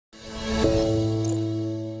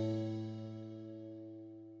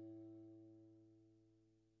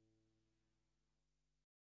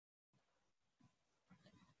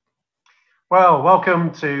Well,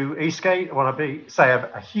 welcome to Eastgate. I want to say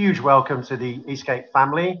a huge welcome to the Eastgate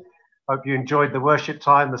family. Hope you enjoyed the worship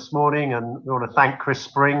time this morning, and we want to thank Chris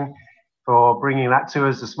Spring for bringing that to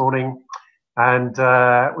us this morning. And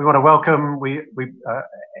we want to welcome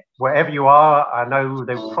wherever you are. I know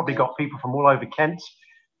they've probably got people from all over Kent,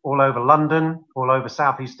 all over London, all over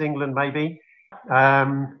Southeast England, maybe.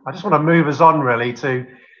 I just want to move us on really to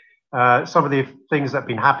some of the things that have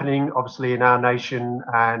been happening, obviously, in our nation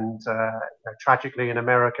and tragically in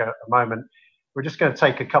America at the moment. We're just going to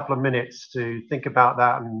take a couple of minutes to think about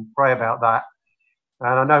that and pray about that.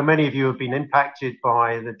 And I know many of you have been impacted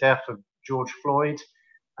by the death of George Floyd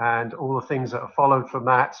and all the things that have followed from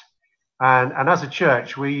that. And as a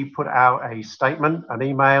church, we put out a statement, an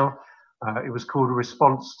email. It was called A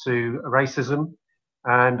Response to Racism.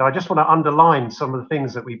 And I just want to underline some of the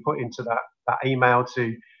things that we put into that email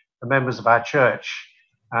to the members of our church.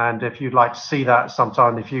 And if you'd like to see that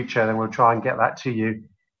sometime in the future, then we'll try and get that to you.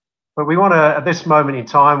 But we want to, at this moment in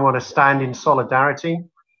time, want to stand in solidarity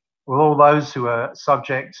with all those who are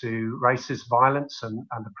subject to racist violence and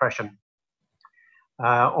oppression.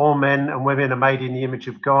 All men and women are made in the image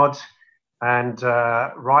of God and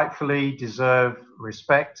rightfully deserve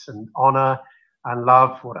respect and honor and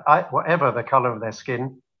love, whatever the color of their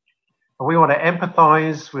skin. And we want to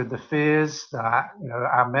empathize with the fears that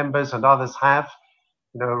our members and others have,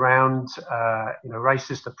 around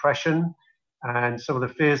racist oppression and some of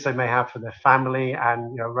the fears they may have for their family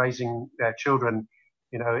and raising their children,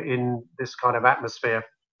 in this kind of atmosphere.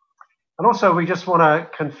 And also, we just want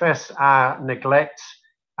to confess our neglect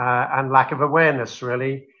and lack of awareness,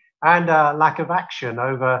 really, and lack of action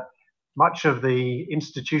over much of the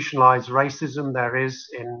institutionalized racism there is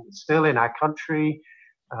still in our country.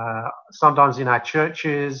 Sometimes in our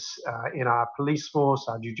churches, in our police force,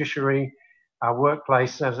 our judiciary, our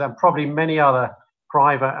workplaces, and probably many other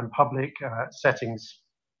private and public settings.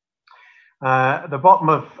 At the bottom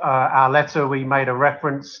of our letter, we made a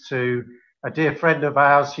reference to a dear friend of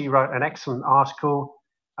ours. He wrote an excellent article.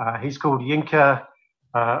 He's called Yinka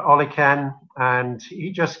Olikan, and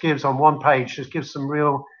he just gives on one page, some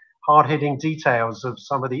real hard-hitting details of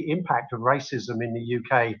some of the impact of racism in the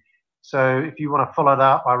UK. So if you want to follow that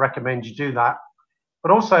up, I recommend you do that.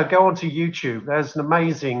 But also go onto YouTube. There's an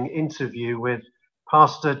amazing interview with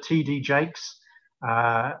Pastor T.D. Jakes.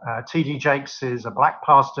 T.D. Jakes is a black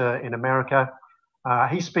pastor in America.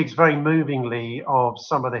 He speaks very movingly of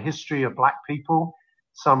some of the history of black people,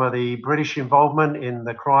 some of the British involvement in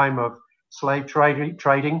the crime of slave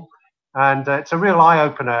trading. And it's a real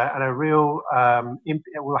eye-opener and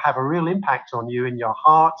it will have a real impact on you in your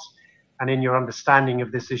heart and in your understanding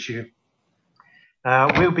of this issue.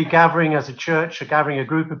 We'll be gathering as a church, gathering a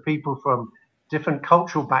group of people from different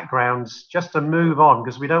cultural backgrounds just to move on,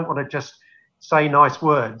 because we don't want to just say nice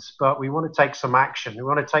words, but we want to take some action. We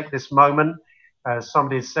want to take this moment, as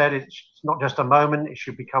somebody has said, it's not just a moment, it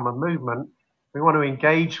should become a movement. We want to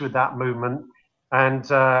engage with that movement, and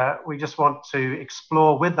we just want to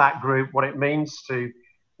explore with that group what it means to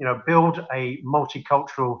build a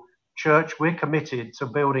multicultural church. We're committed to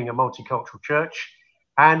building a multicultural church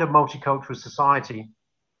and a multicultural society.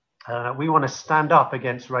 We want to stand up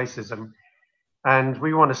against racism, and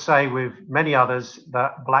we want to say with many others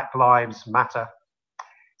that Black lives matter.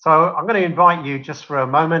 So I'm going to invite you just for a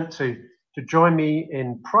moment to join me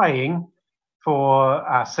in praying for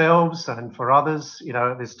ourselves and for others,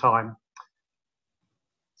 at this time.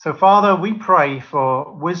 So Father, we pray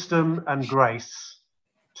for wisdom and grace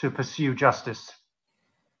to pursue justice.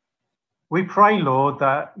 We pray, Lord,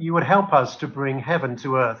 that you would help us to bring heaven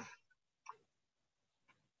to earth.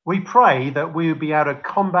 We pray that we would be able to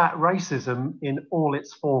combat racism in all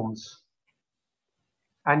its forms.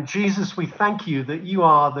 And Jesus, we thank you that you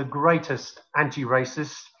are the greatest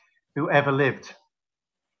anti-racist who ever lived.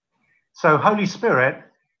 So, Holy Spirit,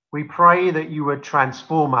 we pray that you would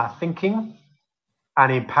transform our thinking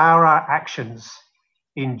and empower our actions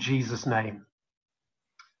in Jesus' name.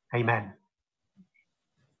 Amen.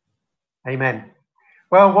 Amen.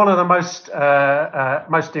 Well, one of the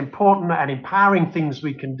most important and empowering things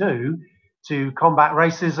we can do to combat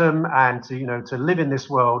racism and to live in this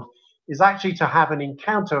world is actually to have an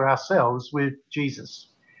encounter ourselves with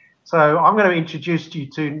Jesus. So I'm going to introduce you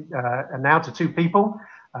now to two people,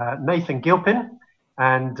 Nathan Gilpin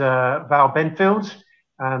and Val Benfield.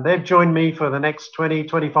 And they've joined me for the next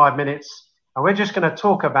 20-25 minutes. And we're just going to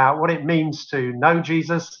talk about what it means to know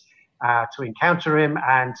Jesus, to encounter him,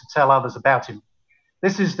 and to tell others about him.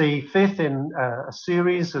 This is the fifth in a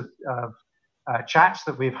series of chats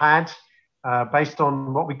that we've had based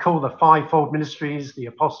on what we call the fivefold ministries, the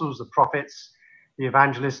apostles, the prophets, the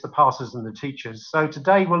evangelists, the pastors and the teachers. So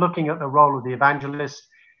today we're looking at the role of the evangelist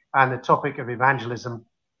and the topic of evangelism.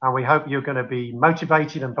 And we hope you're going to be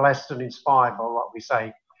motivated and blessed and inspired by what we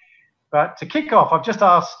say. But to kick off, I've just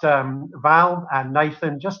asked Val and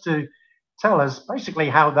Nathan just to tell us basically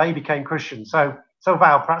how they became Christians. So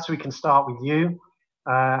Val, perhaps we can start with you.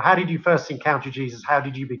 How did you first encounter Jesus? How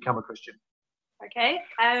did you become a Christian? Okay.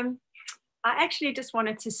 I actually just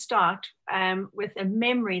wanted to start with a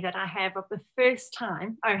memory that I have of the first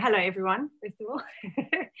time. Oh, hello, everyone, first of all.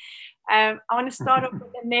 I want to start off with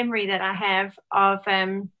a memory that I have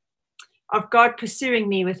of God pursuing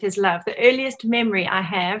me with his love. The earliest memory I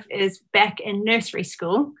have is back in nursery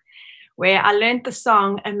school, where I learned the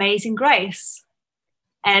song Amazing Grace.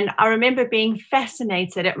 And I remember being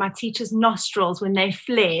fascinated at my teacher's nostrils when they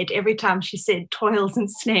flared every time she said toils and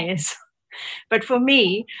snares. But for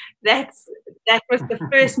me, that was the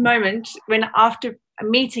first moment when, after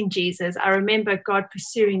meeting Jesus, I remember God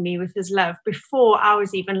pursuing me with his love before I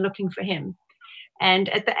was even looking for him. And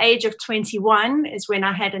at the age of 21 is when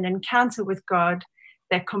I had an encounter with God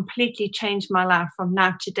that completely changed my life from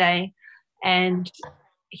now to today. And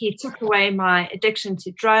he took away my addiction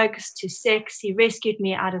to drugs, to sex. He rescued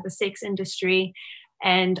me out of the sex industry.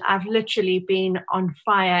 And I've literally been on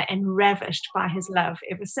fire and ravished by his love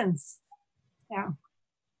ever since. Yeah,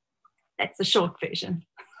 that's the short version.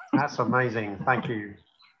 That's amazing. Thank you.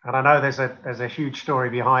 And I know there's a huge story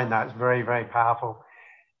behind that. It's very, very powerful.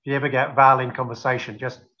 If you ever get Val in conversation,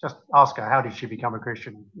 just ask her, how did she become a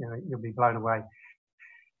Christian? You know, you'll be blown away.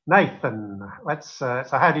 Nathan, so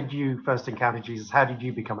how did you first encounter Jesus? How did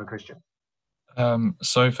you become a Christian?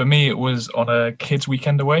 So for me, it was on a kids'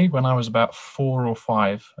 weekend away when I was about 4 or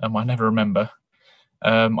 5. I never remember.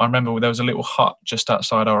 I remember there was a little hut just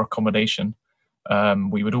outside our accommodation.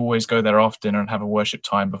 We would always go there after dinner and have a worship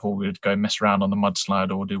time before we would go mess around on the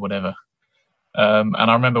mudslide or do whatever. And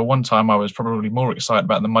I remember one time I was probably more excited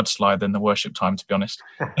about the mudslide than the worship time, to be honest.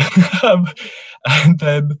 And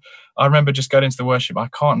then I remember just going into the worship. I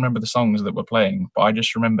can't remember the songs that were playing, but I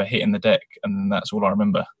just remember hitting the deck, and that's all I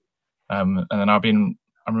remember. And then I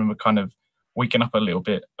remember kind of waking up a little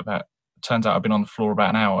bit. Turns out I've been on the floor about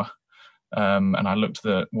an hour. And I looked at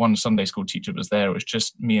the one Sunday school teacher that was there. It was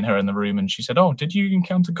just me and her in the room, and she said, "Oh, did you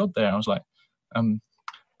encounter God there?" I was like,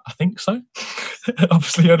 I think so.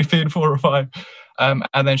 Obviously only being 4 or 5.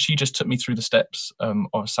 And then she just took me through the steps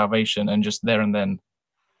of salvation, and just there and then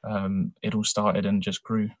it all started and just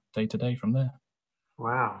grew day to day from there.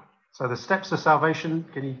 Wow. So the steps of salvation,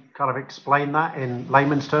 can you kind of explain that in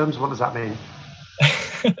layman's terms? What does that mean?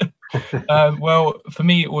 Well, for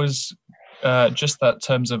me, it was just that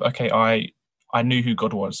terms of, okay, I knew who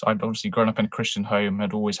God was. I'd obviously grown up in a Christian home,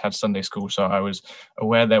 had always had Sunday school, so I was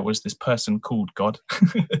aware there was this person called God.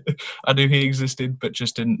 I knew he existed, but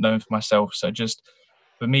just didn't know him for myself. So just,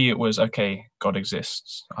 for me, it was, okay, God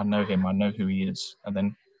exists. I know him, I know who he is. And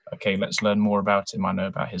then, okay, let's learn more about him. I know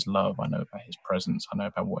about his love, I know about his presence, I know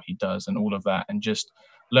about what he does and all of that. And just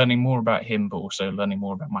learning more about him, but also learning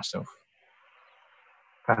more about myself.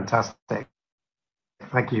 Fantastic.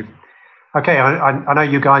 Thank you. Okay, I know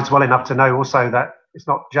you guys well enough to know also that it's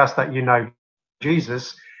not just that you know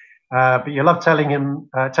Jesus, but you love telling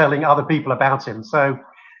other people about him. So,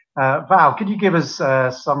 Val, could you give us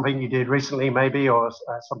something you did recently, maybe, or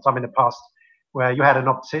sometime in the past, where you had an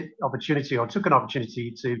opportunity or took an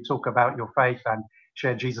opportunity to talk about your faith and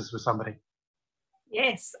share Jesus with somebody?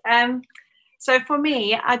 Yes. So for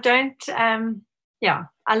me, I don't.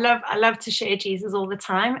 I love to share Jesus all the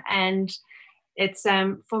time, and it's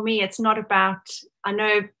for me, it's not about, I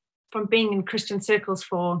know from being in Christian circles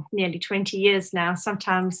for nearly 20 years now,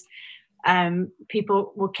 sometimes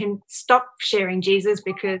people can stop sharing Jesus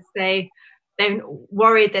because they're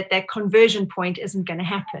worried that their conversion point isn't going to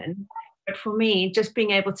happen. But for me, just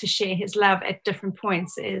being able to share his love at different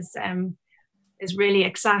points is really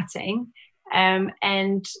exciting.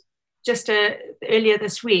 And just earlier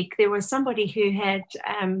this week, there was somebody who had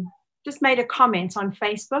just made a comment on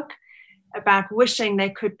Facebook about wishing they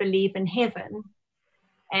could believe in heaven.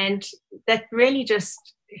 And that really just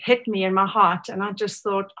hit me in my heart. And I just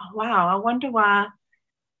thought, oh, wow, I wonder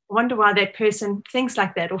why that person thinks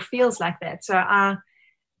like that or feels like that. So I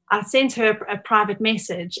sent her a private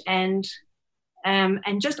message and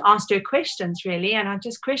just asked her questions, really. And I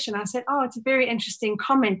just questioned, I said, oh, it's a very interesting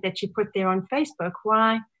comment that you put there on Facebook.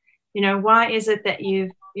 Why is it that you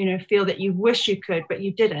feel that you wish you could, but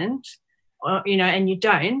you didn't, or, and you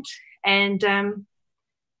don't? And so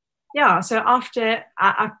after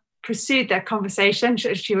I pursued that conversation,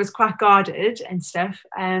 she was quite guarded and stuff.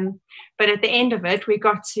 But at the end of it, we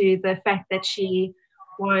got to the fact that she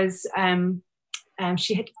was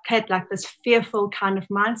she had like this fearful kind of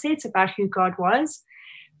mindset about who God was.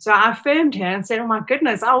 So I affirmed her and said, oh my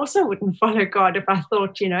goodness, I also wouldn't follow God if I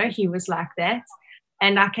thought, he was like that.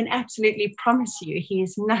 And I can absolutely promise you, he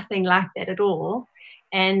is nothing like that at all.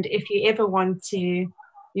 And if you ever want to,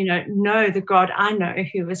 know the God I know,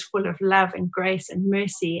 who is full of love and grace and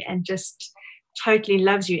mercy and just totally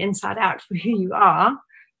loves you inside out for who you are,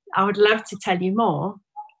 I would love to tell you more.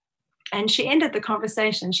 And she ended the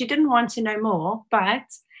conversation. She didn't want to know more, but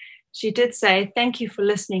she did say, thank you for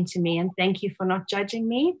listening to me and thank you for not judging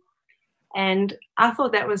me. And I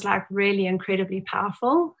thought that was like really incredibly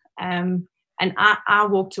powerful. And I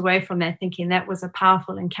walked away from that thinking that was a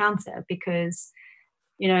powerful encounter because,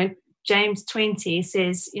 James 20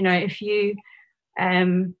 says, if you,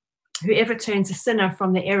 whoever turns a sinner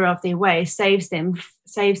from the error of their way saves them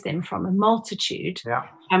from a multitude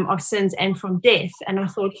of sins and from death. And I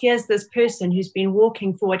thought, here's this person who's been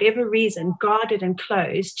walking for whatever reason, guarded and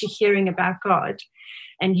closed to hearing about God.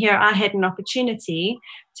 And here I had an opportunity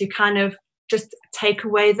to kind of just take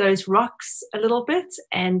away those rocks a little bit.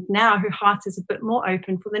 And now her heart is a bit more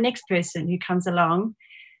open for the next person who comes along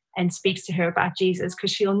and speaks to her about Jesus,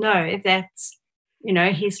 because she'll know that,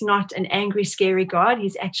 he's not an angry, scary God.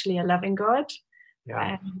 He's actually a loving God.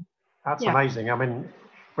 Yeah, that's amazing. I mean,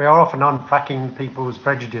 we are often unpacking people's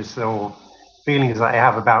prejudice or feelings that they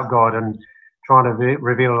have about God and trying to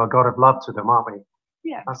reveal a God of love to them, aren't we?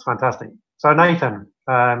 Yeah. That's fantastic. So, Nathan,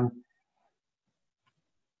 can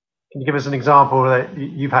you give us an example that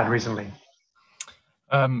you've had recently?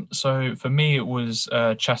 So for me, it was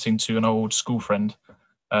chatting to an old school friend.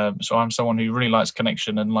 So I'm someone who really likes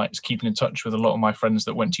connection and likes keeping in touch with a lot of my friends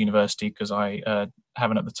that went to university, because I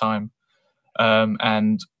haven't at the time.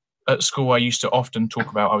 And at school, I used to often talk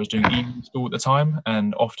about, I was doing evening school at the time,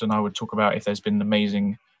 and often I would talk about if there's been an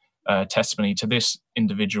amazing testimony to this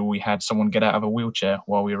individual. We had someone get out of a wheelchair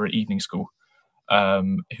while we were at evening school,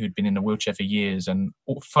 who'd been in a wheelchair for years. And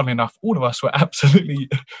funnily enough, all of us were absolutely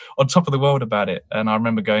on top of the world about it. And I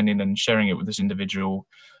remember going in and sharing it with this individual,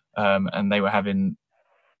 and they were having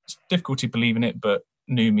difficulty believing it, but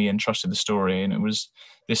knew me and trusted the story. And it was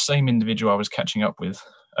this same individual I was catching up with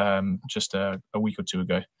just a week or two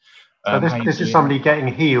ago. So this is somebody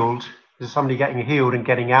getting healed. This is somebody getting healed and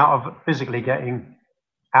getting physically getting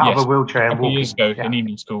out of a wheelchair and walking. Years ago in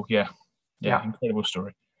evening school. Yeah. Incredible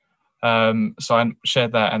story. So I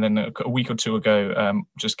shared that, and then a week or two ago,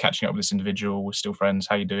 just catching up with this individual. We're still friends.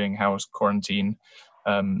 How you doing? How's quarantine?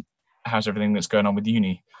 How's everything that's going on with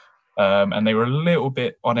uni? And they were a little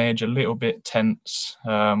bit on edge, a little bit tense,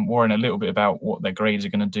 worrying a little bit about what their grades are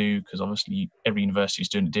going to do, because obviously every university is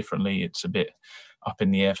doing it differently. It's a bit up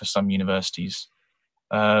in the air for some universities.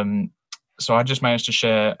 So I just managed to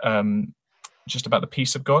share just about the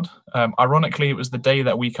peace of God. Ironically, it was the day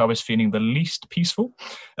that week I was feeling the least peaceful,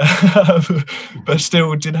 but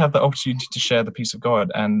still did have the opportunity to share the peace of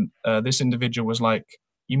God. And this individual was like,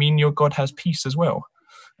 you mean your God has peace as well?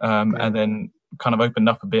 And then kind of opened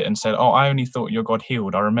up a bit and said, oh, I only thought your God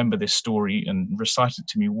healed. I remember this story, and recited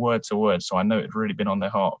to me word to word. So I know it's really been on their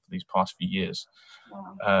heart for these past few years.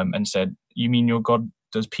 Wow. And said, you mean your God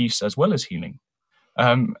does peace as well as healing?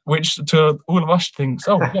 Which to all of us thinks,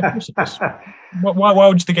 oh, yeah, of course it is. Why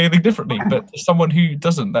would you think anything differently? But to someone who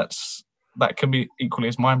doesn't, that can be equally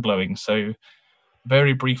as mind-blowing. So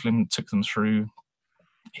very briefly took them through,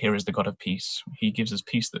 here is the God of peace. He gives us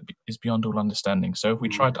peace that is beyond all understanding. So if we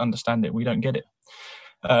try to understand it, we don't get it.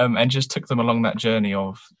 And just took them along that journey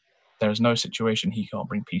of, there is no situation he can't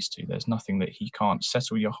bring peace to. There's nothing that he can't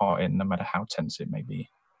settle your heart in, no matter how tense it may be.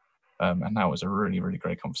 And that was a really, really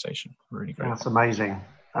great conversation. Really great. That's amazing.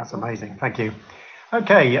 That's amazing. Thank you.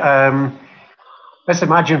 Okay. Let's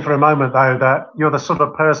imagine for a moment, though, that you're the sort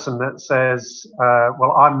of person that says,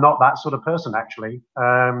 well, I'm not that sort of person, actually.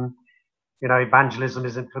 Evangelism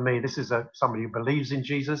isn't for me. This is somebody who believes in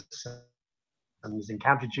Jesus and has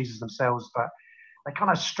encountered Jesus themselves, but they kind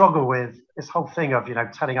of struggle with this whole thing of,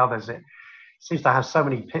 telling others. It seems to have so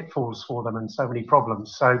many pitfalls for them and so many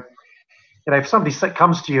problems. So, if somebody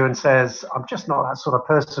comes to you and says, I'm just not that sort of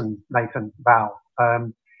person, Nathan, Val,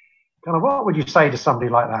 kind of what would you say to somebody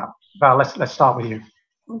like that? Val, let's start with you.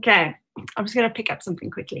 Okay. I'm just going to pick up something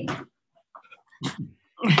quickly.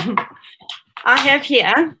 I have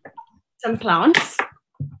here some plants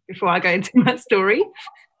before I go into my story.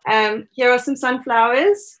 Here are some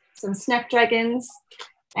sunflowers, some snapdragons,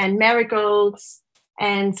 and marigolds,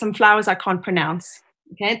 and some flowers I can't pronounce.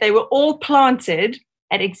 Okay, they were all planted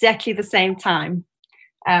at exactly the same time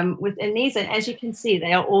within these, and as you can see,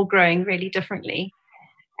 they are all growing really differently.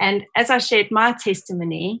 And as I shared my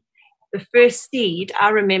testimony, the first seed I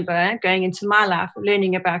remember going into my life,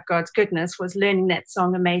 learning about God's goodness, was learning that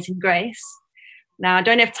song, Amazing Grace. Now, I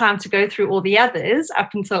don't have time to go through all the others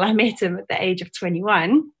up until I met him at the age of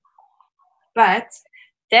 21. But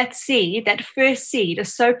that seed, that first seed,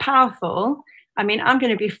 is so powerful. I mean, I'm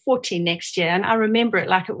going to be 40 next year, and I remember it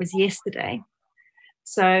like it was yesterday.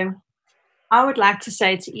 So I would like to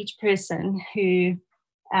say to each person who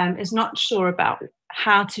is not sure about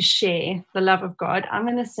how to share the love of God, I'm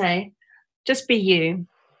going to say, just be you,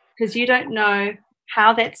 because you don't know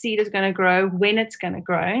how that seed is going to grow, when it's going to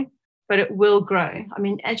grow, but it will grow. I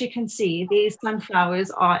mean, as you can see, these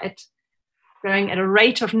sunflowers are growing at a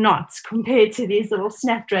rate of knots compared to these little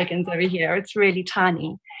snapdragons over here. It's really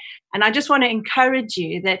tiny. And I just want to encourage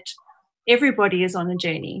you that everybody is on a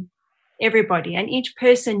journey, everybody. And each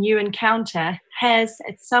person you encounter has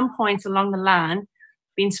at some point along the line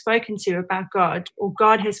been spoken to about God, or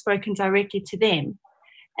God has spoken directly to them.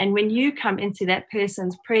 And when you come into that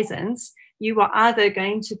person's presence, you are either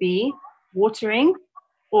going to be watering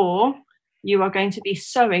or you are going to be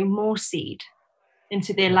sowing more seed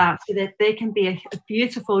into their lives, so that there can be a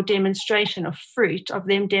beautiful demonstration of fruit of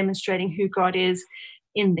them demonstrating who God is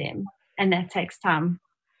in them. And that takes time.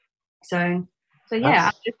 So yeah,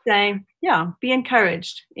 I'm just saying, be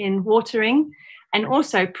encouraged in watering, and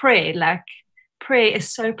also prayer. Like, prayer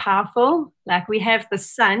is so powerful. Like, we have the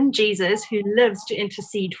Son, Jesus, who lives to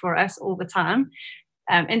intercede for us all the time.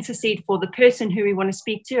 Intercede for the person who we want to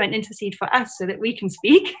speak to, and intercede for us so that we can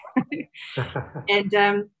speak.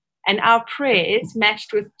 And our prayers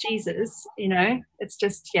matched with Jesus, it's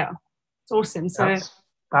just, it's awesome. So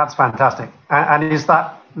that's fantastic. And is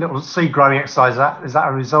that little seed growing exercise, is that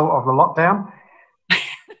a result of the lockdown?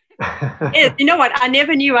 Yes, you know what? I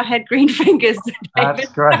never knew I had green fingers. David.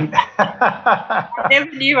 That's great. I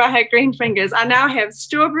never knew I had green fingers. I now have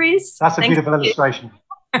strawberries. That's a beautiful illustration.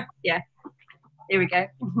 Yeah, there we go.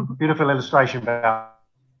 Beautiful illustration, Val.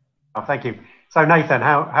 Thank you. So Nathan,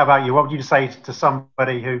 how about you? What would you say to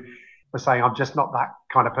somebody who was saying, I'm just not that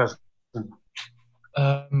kind of person?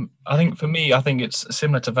 I think for me, it's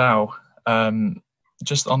similar to Val.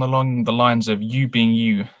 Just along the lines of you being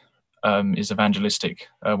you is evangelistic,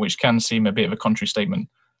 which can seem a bit of a contrary statement.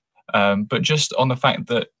 But just on the fact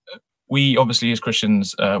that we obviously as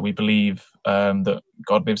Christians, we believe that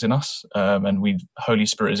God lives in us, and Holy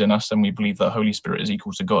Spirit is in us, and we believe that Holy Spirit is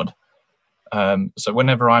equal to God. So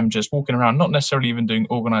whenever I'm just walking around, not necessarily even doing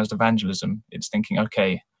organized evangelism, it's thinking,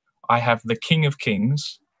 okay, I have the King of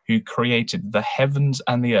Kings who created the heavens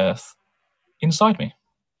and the earth inside me,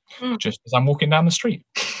 just as I'm walking down the street.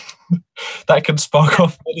 That can spark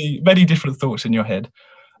off many different thoughts in your head.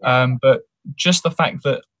 But just the fact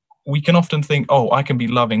that we can often think, oh, I can be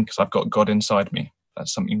loving because I've got God inside me.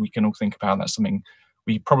 That's something we can all think about. That's something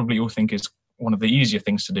we probably all think is one of the easier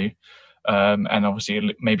things to do. And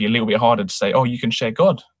obviously maybe a little bit harder to say, oh, you can share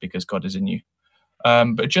God because God is in you.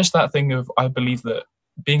 But just that thing of, I believe that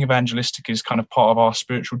being evangelistic is kind of part of our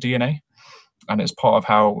spiritual DNA, and it's part of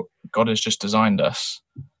how God has just designed us.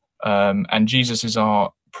 And Jesus is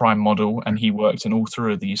our prime model, and he worked in all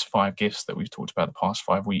three of these 5 gifts that we've talked about the past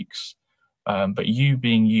 5 weeks. But you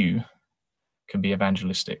being you can be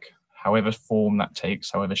evangelistic, however form that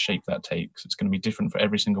takes, however shape that takes. It's going to be different for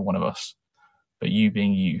every single one of us, but you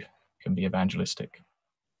being you can be evangelistic.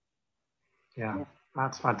 Yeah,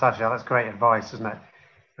 that's fantastic. That's great advice, isn't it?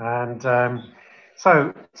 And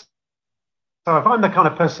so if I'm the kind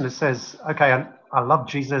of person that says, okay, I love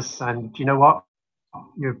Jesus, and you know what,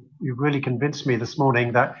 you've really convinced me this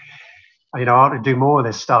morning that I ought to do more of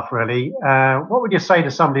this stuff. Really, what would you say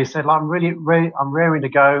to somebody who said, like, I'm raring to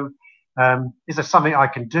go? Is there something I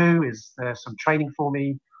can do? Is there some training for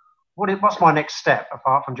me? What's my next step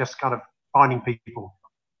apart from just kind of finding people?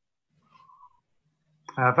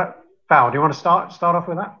 But Val, do you want to start off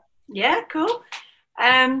with that? Yeah, cool.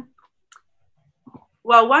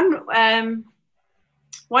 Well, one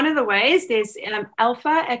of the ways, there's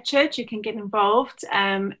Alpha at church. You can get involved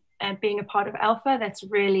and being a part of Alpha. That's a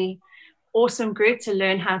really awesome group to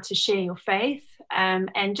learn how to share your faith,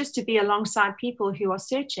 and just to be alongside people who are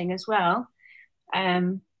searching as well.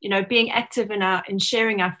 Being active in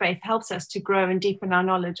sharing our faith helps us to grow and deepen our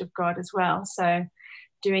knowledge of God as well. So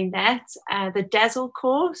doing that, the Dazzle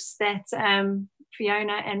course that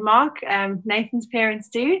Fiona and Mark, Nathan's parents,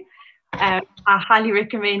 do. I highly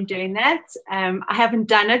recommend doing that. I haven't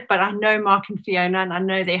done it, but I know Mark and Fiona, and I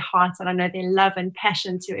know their hearts, and I know their love and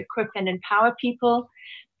passion to equip and empower people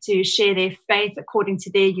to share their faith according to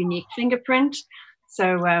their unique fingerprint.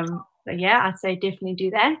 So yeah, I'd say definitely do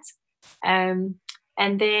that. And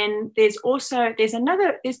then there's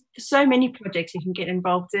so many projects you can get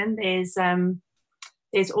involved in. There's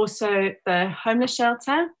There's also the homeless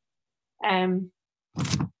shelter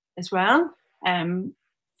as well.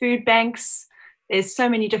 Food banks. There's so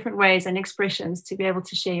many different ways and expressions to be able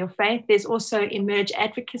to share your faith. There's also Emerge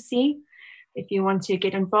Advocacy. If you want to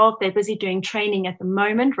get involved, they're busy doing training at the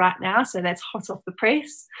moment right now, so that's hot off the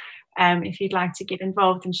press. If you'd like to get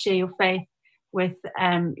involved and share your faith with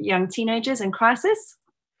young teenagers in crisis.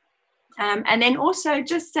 And then also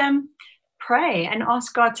just pray and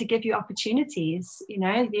ask God to give you opportunities. You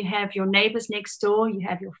know, you have your neighbors next door, you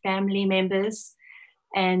have your family members,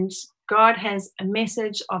 and God has a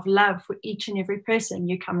message of love for each and every person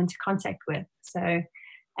you come into contact with. So,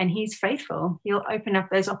 and He's faithful. He'll open up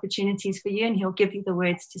those opportunities for you, and He'll give you the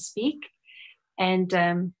words to speak. And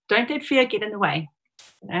don't let fear get in the way.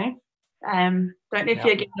 You know, don't let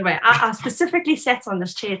fear get in the way. I specifically sat on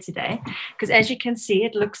this chair today because, as you can see,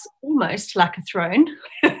 it looks almost like a throne.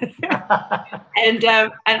 And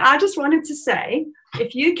I just wanted to say,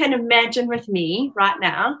 if you can imagine with me right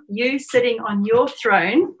now, you sitting on your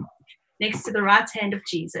throne next to the right hand of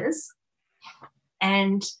Jesus,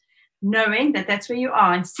 and knowing that that's where you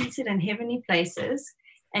are and seated in heavenly places,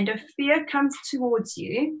 and if fear comes towards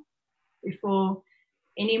you before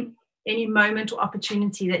any moment or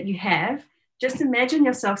opportunity that you have, just imagine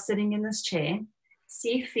yourself sitting in this chair,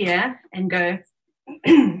 see fear, and go,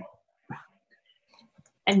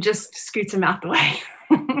 and just scoot him out the way.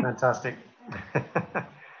 Fantastic.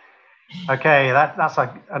 Okay, that's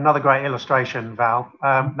another great illustration, Val.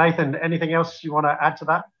 Nathan, anything else you want to add to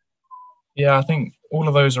that? Yeah, I think all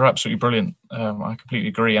of those are absolutely brilliant. I completely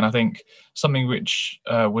agree. And I think something which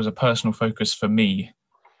was a personal focus for me,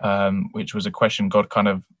 which was a question God kind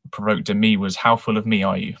of provoked in me, was how full of me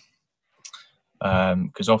are you?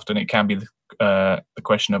 Because often it can be the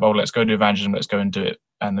question of, oh, let's go do evangelism, let's go and do it.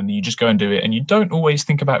 And then you just go and do it. And you don't always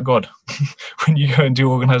think about God when you go and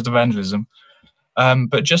do organized evangelism.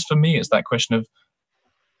 But just for me, it's that question of,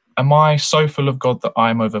 am I so full of God that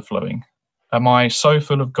I'm overflowing? Am I so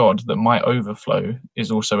full of God that my overflow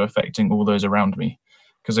is also affecting all those around me?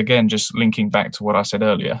 Because again, just linking back to what I said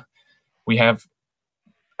earlier, we have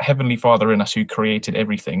Heavenly Father in us who created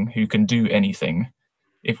everything, who can do anything.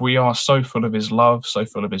 If we are so full of His love, so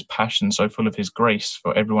full of His passion, so full of His grace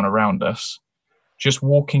for everyone around us, just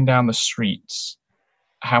walking down the streets,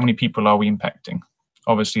 how many people are we impacting?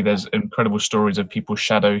 Obviously, there's incredible stories of people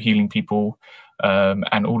shadow healing people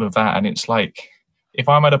and all of that. And it's like, if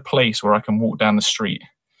I'm at a place where I can walk down the street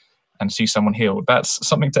and see someone healed, that's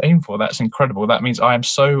something to aim for. That's incredible. That means I am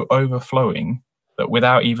so overflowing that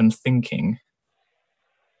without even thinking,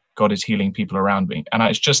 God is healing people around me. And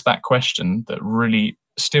it's just that question that really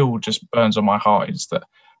still just burns on my heart, is that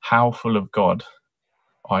how full of God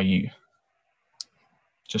are you?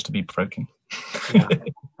 Just to be provoking. Yeah,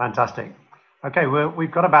 fantastic. Okay,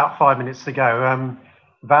 we've got about 5 minutes to go.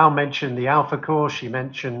 Val mentioned the Alpha course. She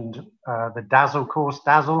mentioned the Dazzle course.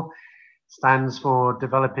 Dazzle stands for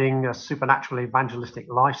Developing a Supernatural Evangelistic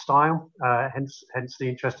Lifestyle, hence the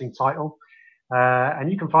interesting title.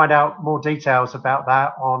 And you can find out more details about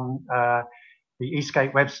that on the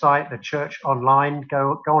Eastgate website, the Church Online.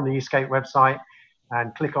 Go on the Eastgate website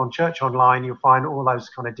and click on Church Online. You'll find all those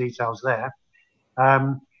kind of details there.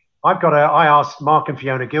 I asked Mark and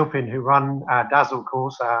Fiona Gilpin, who run our Dazzle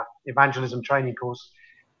course, our evangelism training course,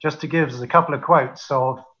 just to give us a couple of quotes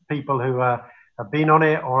of people who have been on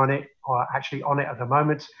it or actually on it at the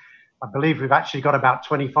moment. I believe we've actually got about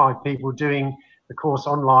 25 people doing the course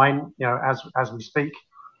online, as we speak.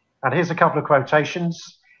 And here's a couple of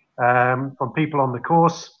quotations from people on the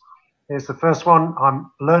course. Here's the first one.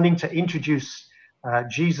 I'm learning to introduce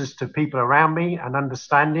Jesus to people around me and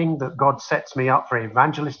understanding that God sets me up for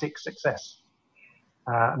evangelistic success.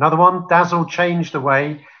 Another one, Dazzle changed the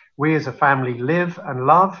way we as a family live and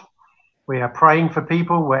love. We are praying for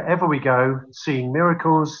people wherever we go, seeing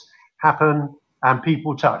miracles happen and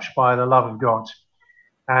people touched by the love of God.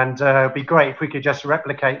 And it'd be great if we could just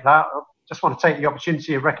replicate that. I just want to take the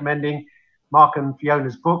opportunity of recommending Mark and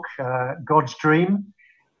Fiona's book, God's Dream.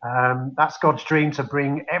 That's God's dream to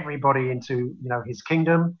bring everybody into His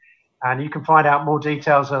kingdom, and you can find out more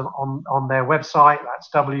details on their website.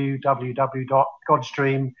 That's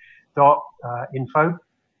www.godsdream.info.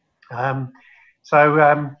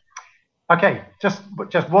 Okay, just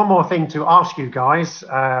one more thing to ask you guys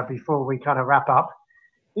before we kind of wrap up.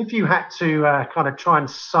 If you had to kind of try and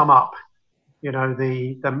sum up,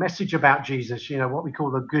 the message about Jesus, what we call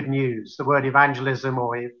the good news, the word evangelism,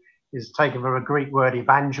 or is taken from a Greek word,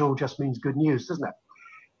 evangel, just means good news, doesn't it?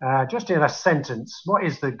 Just in a sentence, what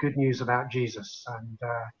is the good news about Jesus? And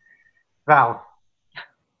Val, can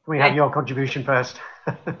we have your contribution first?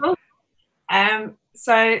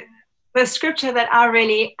 So The scripture that I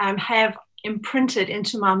really have imprinted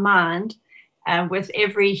into my mind with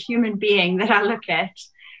every human being that I look at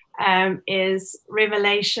is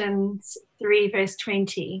Revelation 3 verse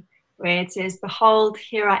 20, where it says, "Behold,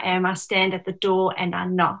 here I am, I stand at the door and I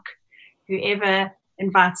knock. Whoever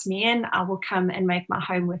invites me in, I will come and make my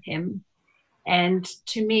home with him." And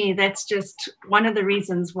to me, that's just one of the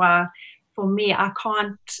reasons why, for me, I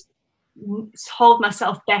can't hold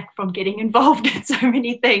myself back from getting involved in so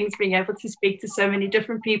many things, being able to speak to so many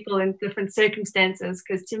different people in different circumstances,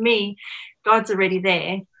 because to me, God's already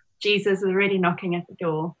there. Jesus is already knocking at the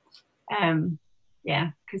door. And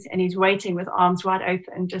he's waiting with arms wide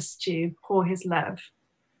open just to pour his love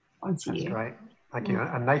onto you. That's great. Thank you.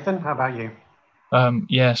 And Nathan, how about you?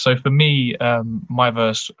 So for me, my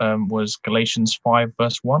verse was Galatians 5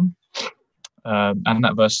 verse 1. And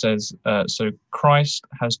that verse says, so Christ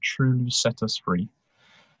has truly set us free.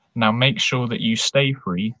 Now make sure that you stay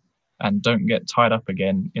free and don't get tied up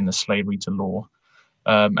again in the slavery to law.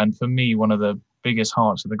 And for me, one of the biggest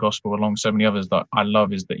hearts of the gospel, along so many others that I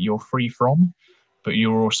love, is that you're free from, but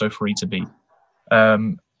you're also free to be.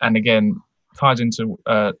 And again, ties into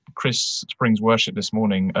Chris Spring's worship this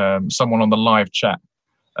morning. Someone on the live chat,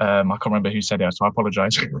 I can't remember who said it, so I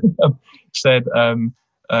apologize, said,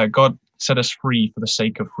 God set us free for the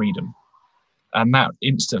sake of freedom. And that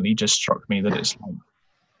instantly just struck me that it's like,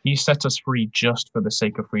 he set us free just for the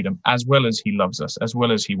sake of freedom, as well as he loves us, as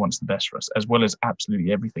well as he wants the best for us, as well as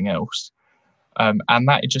absolutely everything else. And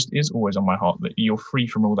that it just is always on my heart, that you're free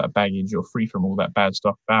from all that baggage, you're free from all that bad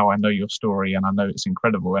stuff. Val, I know your story and I know it's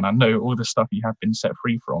incredible, and I know all the stuff you have been set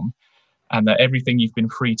free from, and that everything you've been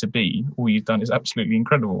free to be, all you've done is absolutely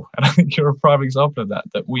incredible. And I think you're a prime example of that,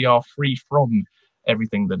 that we are free from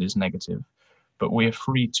everything that is negative, but we're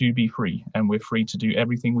free to be free, and we're free to do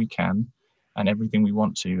everything we can and everything we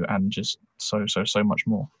want to, and just so much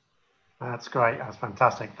more. That's great. That's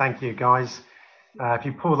fantastic. Thank you, guys. If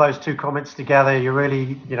you pull those two comments together, you're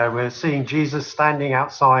really, we're seeing Jesus standing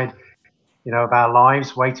outside, of our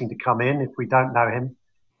lives, waiting to come in if we don't know him,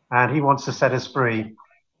 and he wants to set us free.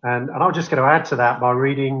 And I'm just going to add to that by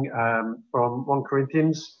reading from 1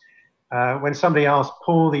 Corinthians. When somebody asked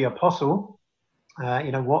Paul the apostle,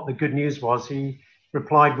 what the good news was, he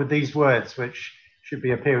replied with these words, which should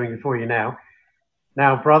be appearing before you now.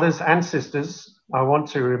 Now, brothers and sisters, I want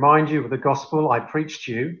to remind you of the gospel I preached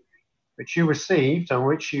to you, which you received, on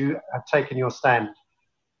which you have taken your stand.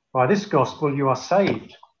 By this gospel you are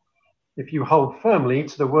saved, if you hold firmly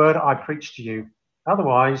to the word I preached to you.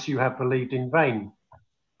 Otherwise you have believed in vain.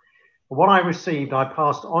 For what I received I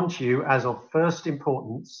passed on to you as of first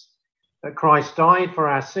importance, that Christ died for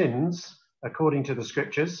our sins according to the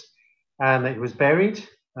scriptures, and that he was buried,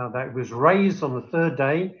 that he was raised on the third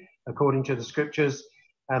day according to the scriptures,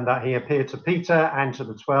 and that he appeared to Peter and to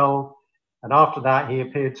the 12. And after that, he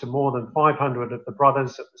appeared to more than 500 of the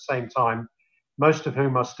brothers at the same time, most of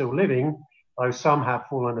whom are still living, though some have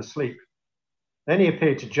fallen asleep. Then he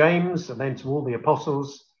appeared to James, and then to all the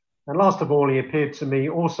apostles. And last of all, he appeared to me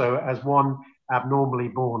also as one abnormally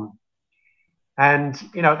born. And,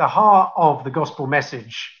 the heart of the gospel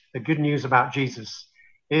message, the good news about Jesus,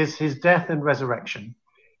 is his death and resurrection.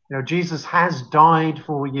 Jesus has died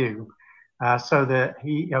for you. So that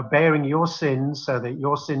he, bearing your sins, so that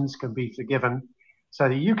your sins can be forgiven, so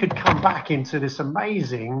that you could come back into this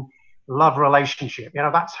amazing love relationship.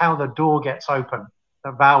 That's how the door gets open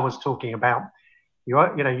that Val was talking about.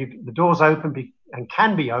 The door's open and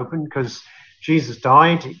can be open because Jesus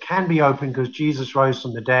died. It can be open because Jesus rose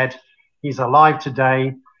from the dead. He's alive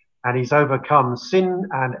today, and he's overcome sin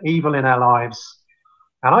and evil in our lives.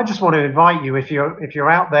 And I just want to invite you, if you're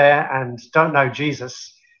out there and don't know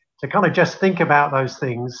Jesus, to kind of just think about those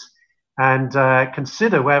things and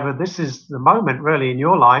consider whether this is the moment really in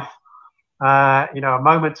your life, a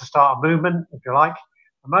moment to start a movement, if you like,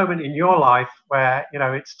 a moment in your life where,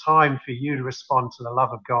 it's time for you to respond to the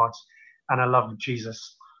love of God and the love of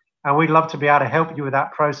Jesus. And we'd love to be able to help you with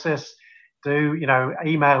that process. Do,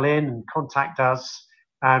 email in and contact us.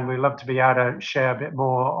 And we'd love to be able to share a bit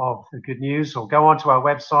more of the good news, or go onto our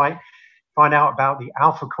website, find out about the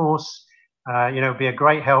Alpha course. It'd be a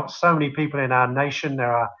great help. So many people in our nation.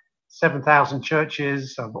 There are 7,000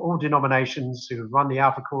 churches of all denominations who run the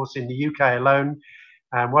Alpha course in the UK alone,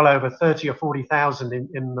 and well over 30 or 40,000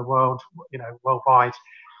 in the world, worldwide.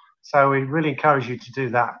 So we really encourage you to do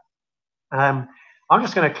that. I'm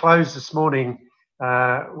just going to close this morning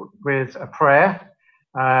with a prayer.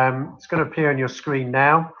 It's going to appear on your screen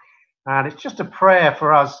now. And it's just a prayer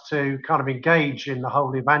for us to kind of engage in the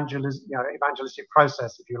whole evangelistic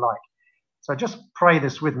process, if you like. So just pray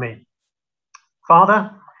this with me.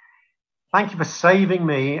 Father, Thank you for saving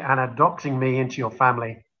me and adopting me into your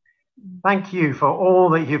family. Thank you for all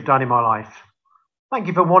that you've done in my life. Thank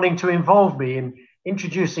you for wanting to involve me in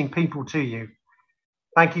introducing people to you.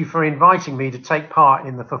 Thank you for inviting me to take part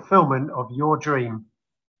in the fulfillment of your dream.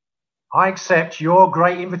 I accept your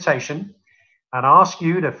great invitation and ask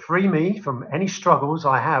you to free me from any struggles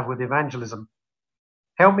I have with evangelism.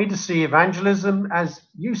 Help me to see evangelism as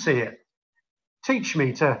you see it. Teach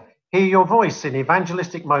me to hear your voice in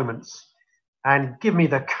evangelistic moments and give me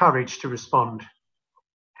the courage to respond.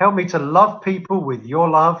 Help me to love people with your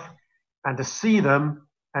love and to see them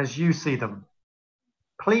as you see them.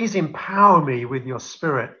 Please empower me with your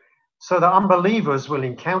Spirit so that unbelievers will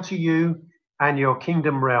encounter you and your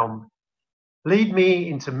kingdom realm. Lead me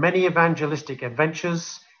into many evangelistic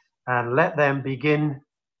adventures and let them begin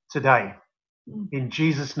today. In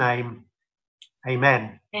Jesus' name,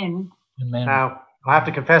 amen. Amen. Now, I have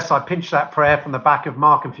to confess, I pinched that prayer from the back of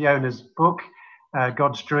Mark and Fiona's book,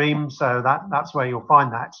 God's Dream, so that's where you'll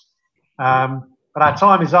find that. But our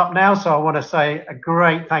time is up now, so I want to say a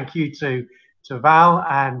great thank you to Val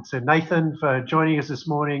and to Nathan for joining us this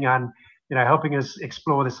morning and helping us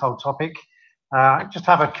explore this whole topic. Just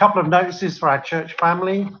have a couple of notices for our church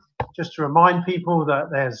family, just to remind people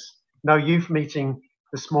that there's no youth meeting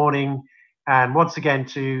this morning. And once again,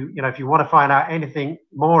 if you want to find out anything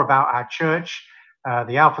more about our church,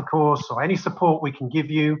 the Alpha course, or any support we can give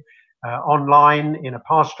you online in a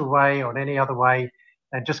pastoral way or in any other way,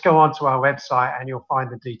 then just go onto our website and you'll find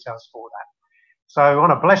the details for that. So I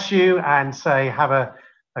want to bless you and say have a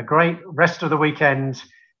great rest of the weekend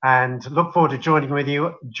and look forward to joining with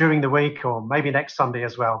you during the week or maybe next Sunday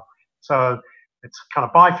as well. So it's kind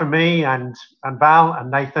of bye from me and Val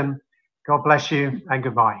and Nathan. God bless you and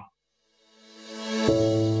goodbye.